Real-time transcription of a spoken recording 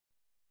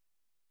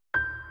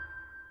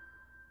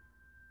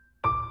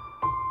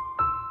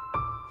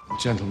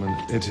Gentlemen,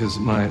 it is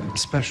my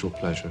special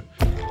pleasure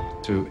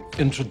to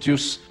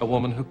introduce a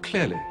woman who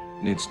clearly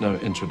needs no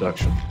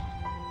introduction.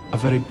 A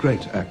very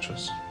great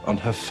actress on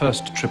her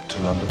first trip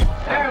to London.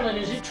 Marilyn,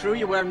 is it true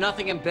you wear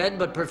nothing in bed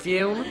but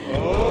perfume?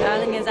 Oh.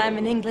 Darling, as I'm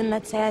in England,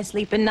 let's say I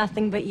sleep in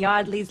nothing but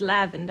Yardley's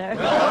lavender.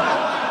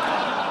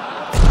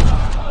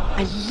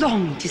 I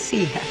long to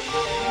see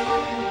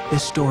her.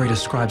 This story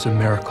describes a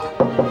miracle.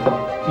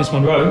 Miss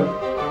Monroe?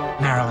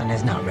 Marilyn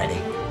is not ready.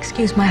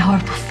 Excuse my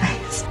horrible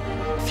face.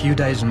 A few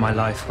days in my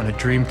life when a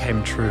dream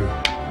came true.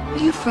 Are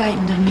you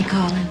frightened of me,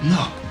 Colin?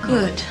 No.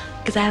 Good,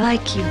 because I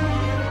like you.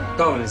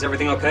 Colin, is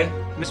everything okay?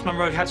 Miss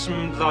Monroe had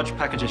some large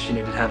packages she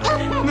needed handled.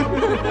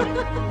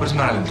 What is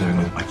Marilyn doing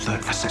with my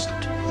third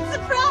assistant?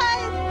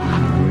 Surprise!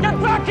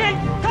 Get back in!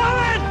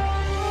 Colin!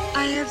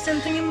 I have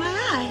something in my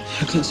eye.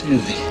 I can't see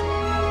anything.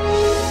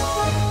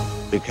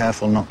 Be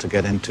careful not to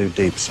get in too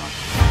deep, son.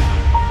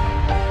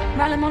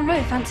 Marilyn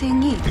Monroe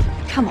fancying you.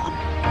 Come on.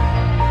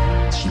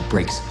 She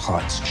breaks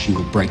hearts. She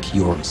will break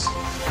yours.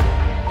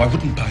 I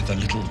wouldn't buy the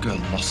little girl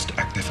lost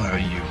act if I were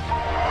you.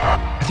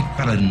 I think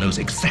Marilyn knows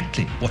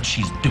exactly what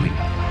she's doing.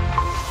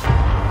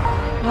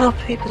 All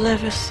people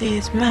ever see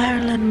is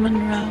Marilyn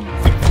Monroe.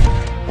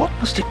 What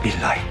must it be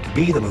like to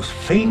be the most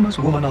famous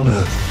woman on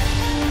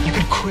earth? You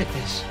could quit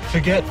this.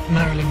 Forget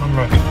Marilyn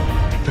Monroe.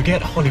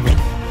 Forget Hollywood.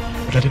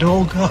 Let it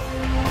all go.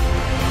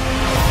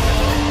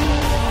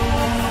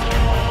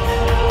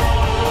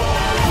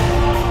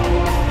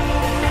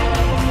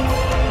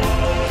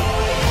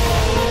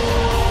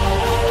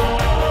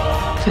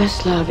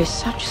 First love is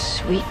such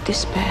sweet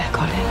despair,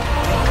 Colin.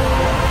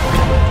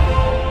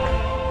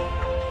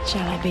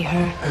 Shall I be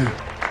her?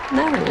 Who?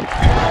 Marilyn.